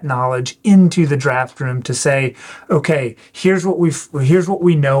take that knowledge into the draft room to say, okay, here's what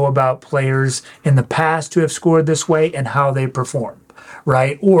we know about players in the past who have scored this way and how they perform.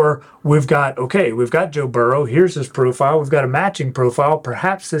 Right? Or we've got Joe Burrow. Here's his profile. We've got a matching profile.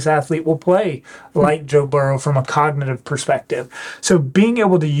 Perhaps this athlete will play like Joe Burrow from a cognitive perspective. So being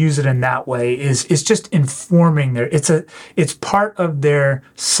able to use it in that way is just informing it's part of their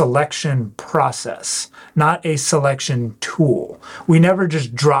selection process, not a selection tool. We never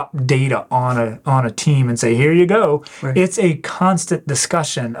just drop data on a team and say, here you go. Right. It's a constant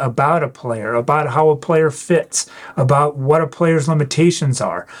discussion about a player, about how a player fits, about what a player's limitations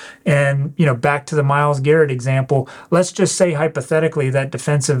are. And, back to the Myles Garrett example, let's just say hypothetically that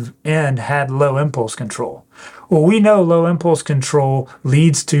defensive end had low impulse control. Well, we know low impulse control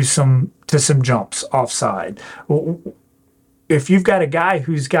leads to some jumps offside. If you've got a guy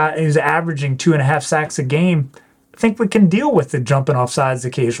who's averaging 2.5 sacks a game, I think we can deal with the jumping off sides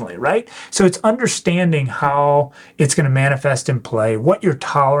occasionally, right? So it's understanding how it's going to manifest in play, what your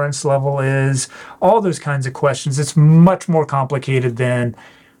tolerance level is, all those kinds of questions. It's much more complicated than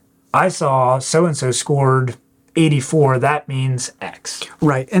I saw so-and-so scored 84, that means X.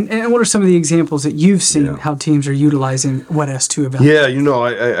 Right. And what are some of the examples that you've seen how teams are utilizing what S2 evaluation? Yeah,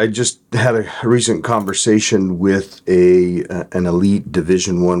 I just had a recent conversation with an elite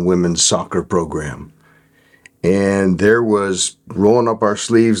Division I women's soccer program. And there was rolling up our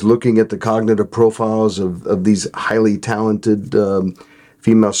sleeves, looking at the cognitive profiles of these highly talented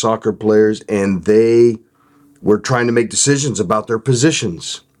female soccer players, and they were trying to make decisions about their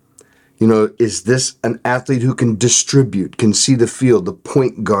positions. Is this an athlete who can distribute, can see the field, the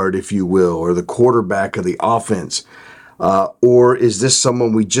point guard, if you will, or the quarterback of the offense? Or is this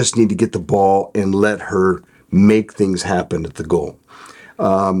someone we just need to get the ball and let her make things happen at the goal?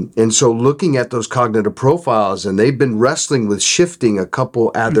 And so looking at those cognitive profiles, and they've been wrestling with shifting a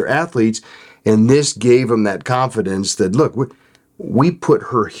couple other athletes, and this gave them that confidence that, look, we put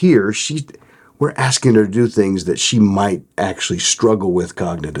her here. We're asking her to do things that she might actually struggle with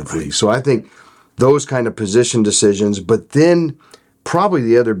cognitively. So I think those kind of position decisions, but then probably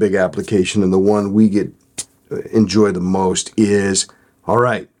the other big application and the one we enjoy the most is, all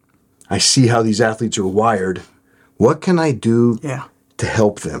right, I see how these athletes are wired. What can I do to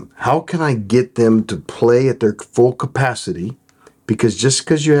help them? How can I get them to play at their full capacity? Because just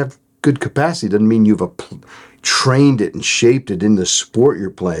because you have good capacity doesn't mean you've trained it and shaped it in the sport you're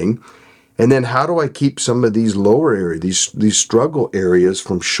playing. And then how do I keep some of these lower areas, these struggle areas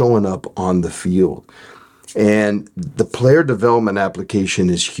from showing up on the field? And the player development application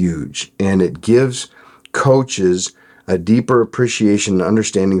is huge, and it gives coaches a deeper appreciation and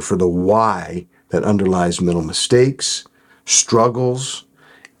understanding for the why that underlies mental mistakes, struggles,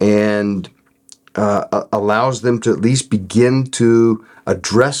 and allows them to at least begin to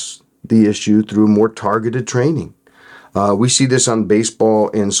address the issue through more targeted training. We see this on baseball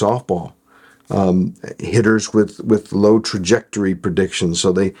and softball. Hitters with low trajectory predictions,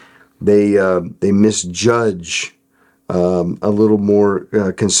 so they misjudge a little more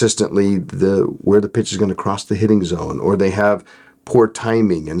consistently where the pitch is going to cross the hitting zone, or they have poor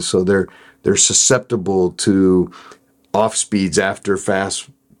timing, and so they're susceptible to off speeds after fast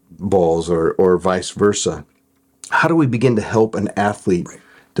balls or vice versa. How do we begin to help an athlete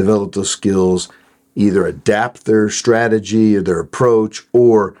develop those skills, either adapt their strategy or their approach,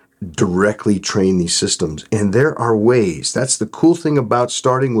 or directly train these systems? And there are ways. That's the cool thing about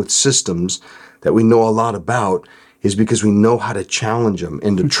starting with systems that we know a lot about, is because we know how to challenge them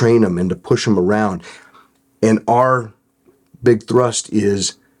and to train them and to push them around. And our big thrust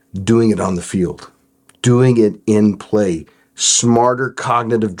is doing it on the field, doing it in play, smarter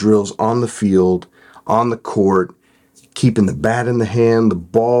cognitive drills on the field, on the court, keeping the bat in the hand, the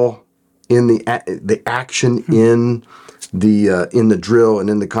ball in the action in the drill and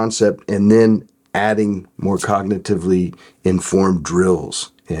in the concept, and then adding more cognitively informed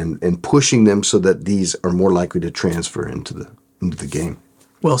drills and pushing them so that these are more likely to transfer into the game.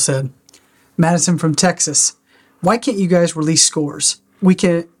 Well said. Madison from Texas. Why can't you guys release scores? We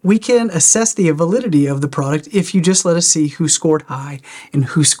can assess the validity of the product if you just let us see who scored high and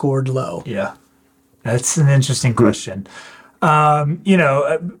who scored low. Yeah, that's an interesting question.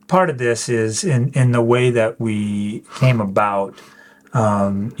 Part of this is in the way that we came about.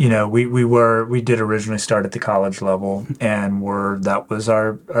 We did originally start at the college level, and that was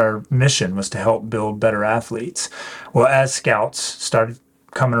our mission, was to help build better athletes. Well, as scouts started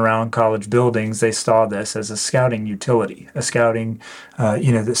coming around college buildings, they saw this as a scouting utility, that's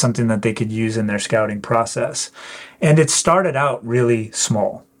something that they could use in their scouting process. And it started out really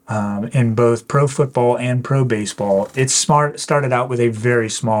small. In both pro football and pro baseball, it started out with a very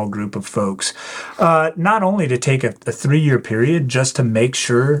small group of folks, not only to take a 3-year period just to make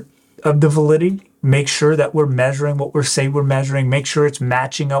sure of the validity, make sure that we're measuring what we're measuring, make sure it's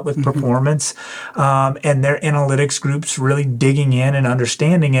matching up with performance, and their analytics groups really digging in and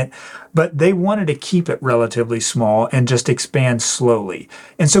understanding it. But they wanted to keep it relatively small and just expand slowly.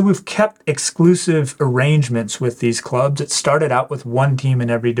 And so we've kept exclusive arrangements with these clubs. It started out with one team in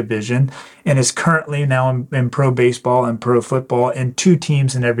every division and is currently now in pro baseball and pro football and 2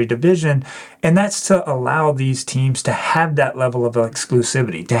 teams in every division. And that's to allow these teams to have that level of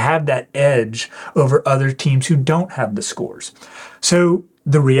exclusivity, to have that edge over other teams who don't have the scores. So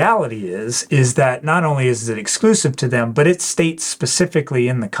the reality is that not only is it exclusive to them, but it states specifically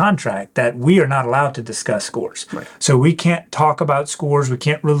in the contract that we are not allowed to discuss scores. Right. So we can't talk about scores. We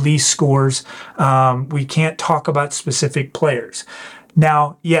can't release scores. We can't talk about specific players.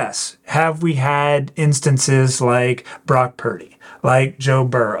 Now, yes, have we had instances like Brock Purdy, like Joe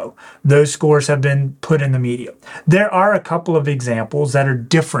Burrow? Those scores have been put in the media. There are a couple of examples that are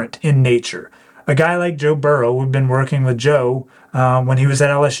different in nature. A guy like Joe Burrow, we've been working with Joe when he was at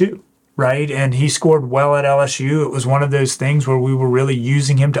LSU, right? And he scored well at LSU. It was one of those things where we were really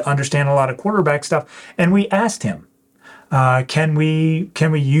using him to understand a lot of quarterback stuff. And we asked him, can we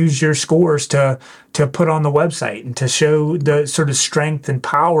use your scores to put on the website and to show the sort of strength and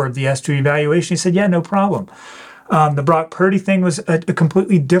power of the S2 evaluation? He said, yeah, no problem. The Brock Purdy thing was a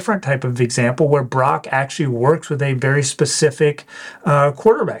completely different type of example, where Brock actually works with a very specific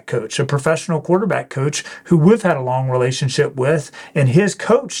quarterback coach, a professional quarterback coach who we've had a long relationship with, and his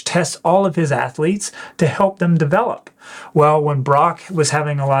coach tests all of his athletes to help them develop. Well, when Brock was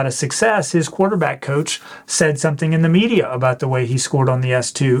having a lot of success, his quarterback coach said something in the media about the way he scored on the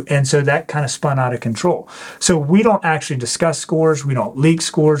S2, and so that kind of spun out of control. So we don't actually discuss scores, we don't leak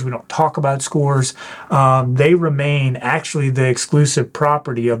scores, we don't talk about scores. They remain actually the exclusive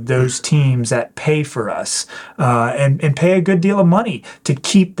property of those teams that pay for us and pay a good deal of money to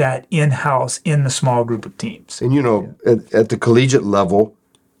keep that in-house in the small group of teams. And at the collegiate level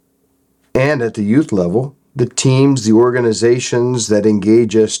and at the youth level, the teams, the organizations that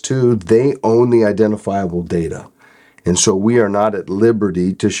engage S2, they own the identifiable data. And so we are not at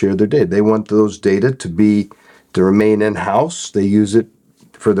liberty to share their data. They want those data to remain in-house. They use it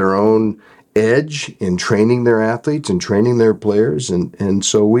for their own edge in training their athletes and training their players. And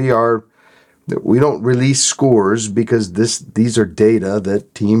so we don't release scores because these are data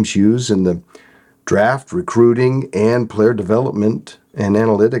that teams use in the draft, recruiting, and player development and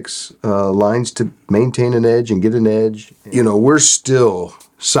analytics lines to maintain an edge and get an edge. We're still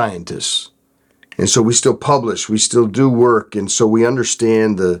scientists, and so we still publish, we still do work, and so we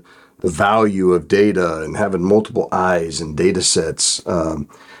understand the value of data and having multiple eyes and data sets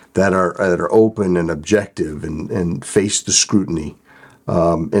that are open and objective and face the scrutiny.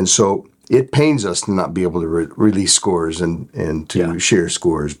 And so it pains us to not be able to release scores and to share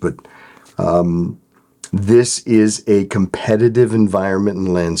scores. But this is a competitive environment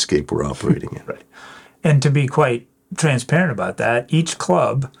and landscape we're operating in. Right. And to be quite transparent about that, each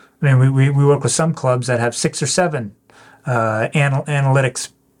club, I mean, we work with some clubs that have 6 or 7 analytics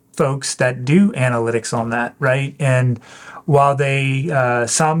folks that do analytics on that, right? And while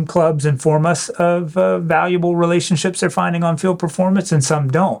some clubs inform us of valuable relationships they're finding on field performance, and some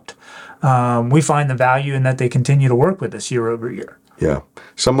don't, we find the value in that they continue to work with us year over year. Yeah,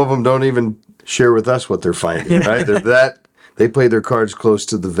 some of them don't even share with us what they're finding. Right? They play their cards close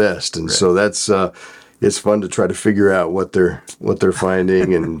to the vest, and so that's it's fun to try to figure out what they're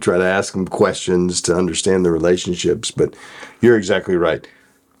finding and try to ask them questions to understand the relationships. But you're exactly right.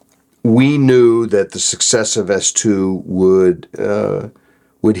 We knew that the success of S2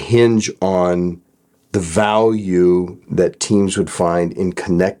 would hinge on the value that teams would find in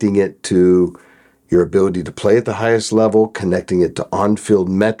connecting it to your ability to play at the highest level, connecting it to on-field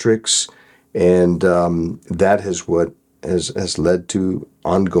metrics, and that is what has led to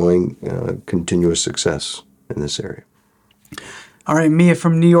ongoing continuous success in this area. All right, Mia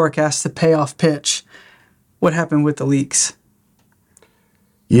from New York asked the payoff pitch. What happened with the leaks?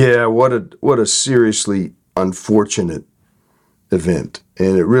 Yeah, what a seriously unfortunate event,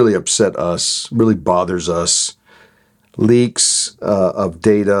 and it really upset us, really bothers us. Leaks of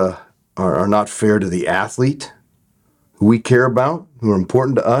data are not fair to the athlete who we care about, who are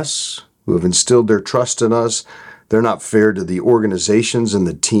important to us, who have instilled their trust in us. They're not fair to the organizations and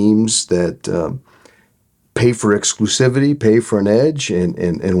the teams that pay for exclusivity, pay for an edge,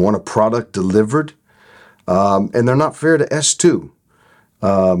 and want a product delivered. And they're not fair to S2.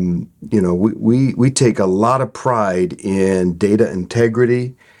 We take a lot of pride in data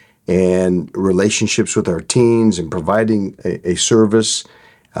integrity and relationships with our teams and providing a service.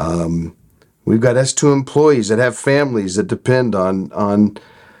 We've got S2 employees that have families that depend on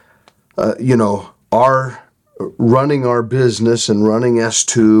our running our business and running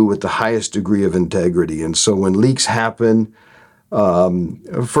S2 with the highest degree of integrity. And so when leaks happen,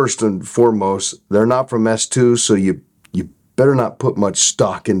 first and foremost, they're not from S2, so you better not put much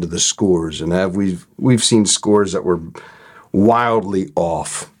stock into the scores. And we've seen scores that were wildly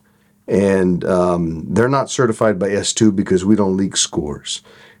off. And they're not certified by S2 because we don't leak scores.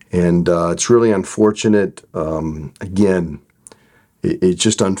 And it's really unfortunate. Again, it's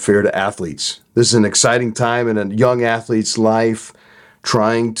just unfair to athletes. This is an exciting time in a young athlete's life,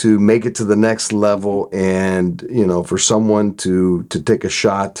 trying to make it to the next level. And, for someone to take a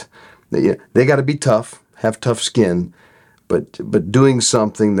shot, they got to be tough, have tough skin. But doing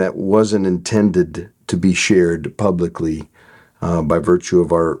something that wasn't intended to be shared publicly by virtue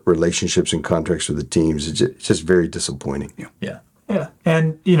of our relationships and contracts with the teams, it's just very disappointing. Yeah.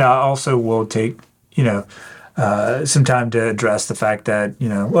 And, I also will take, some time to address the fact that,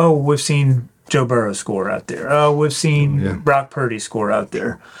 we've seen Joe Burrow score out there. We've seen Brock Purdy score out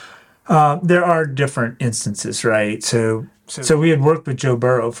there. There are different instances, right? So we had worked with Joe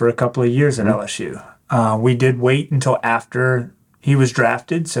Burrow for a couple of years at LSU. We did wait until after he was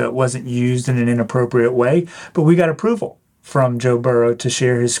drafted, so it wasn't used in an inappropriate way. But we got approval from Joe Burrow to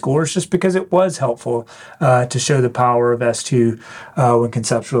share his scores just because it was helpful to show the power of S2 when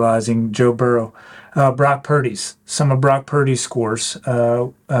conceptualizing Joe Burrow. Some of Brock Purdy's scores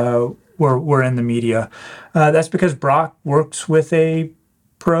were in the media. That's because Brock works with a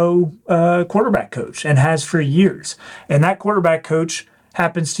pro quarterback coach and has for years. And that quarterback coach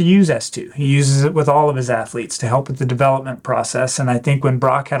happens to use S2. He uses it with all of his athletes to help with the development process. And I think when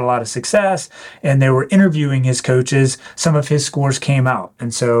Brock had a lot of success and they were interviewing his coaches, some of his scores came out.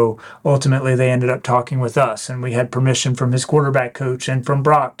 And so ultimately they ended up talking with us, and we had permission from his quarterback coach and from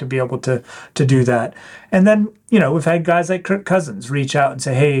Brock to be able to do that. And then, we've had guys like Kirk Cousins reach out and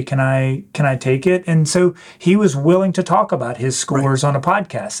say, hey, can I take it? And so he was willing to talk about his scores on a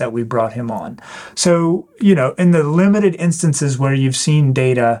podcast that we brought him on. So, in the limited instances where you've seen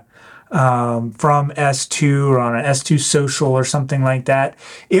data from S2 or on an S2 social or something like that,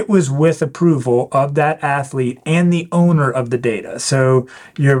 it was with approval of that athlete and the owner of the data. So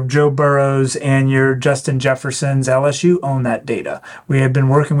your Joe Burrows and your Justin Jeffersons, LSU own that data. We had been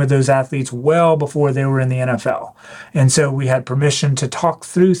working with those athletes well before they were in the NFL. And so we had permission to talk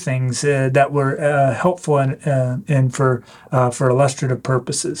through things that were helpful and for illustrative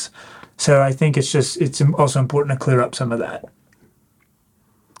purposes. So I think it's also important to clear up some of that.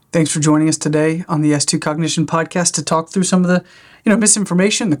 Thanks for joining us today on the S2 Cognition podcast to talk through some of the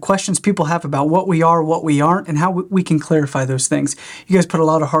misinformation, the questions people have about what we are, what we aren't, and how we can clarify those things. You guys put a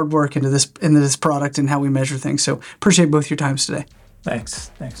lot of hard work into this product and how we measure things. So appreciate both your times today.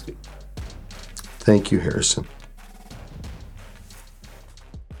 Thanks, Pete. Thank you, Harrison.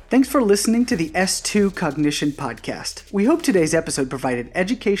 Thanks for listening to the S2 Cognition Podcast. We hope today's episode provided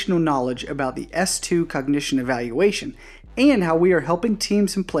educational knowledge about the S2 Cognition evaluation and how we are helping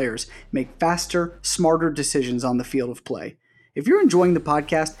teams and players make faster, smarter decisions on the field of play. If you're enjoying the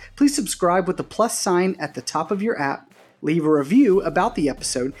podcast, please subscribe with the plus sign at the top of your app, leave a review about the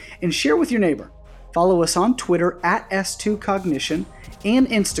episode, and share with your neighbor. Follow us on Twitter at S2Cognition and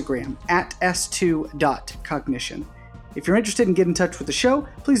Instagram at S2.Cognition. If you're interested in getting in touch with the show,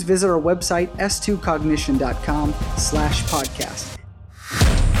 please visit our website, s2cognition.com/podcast.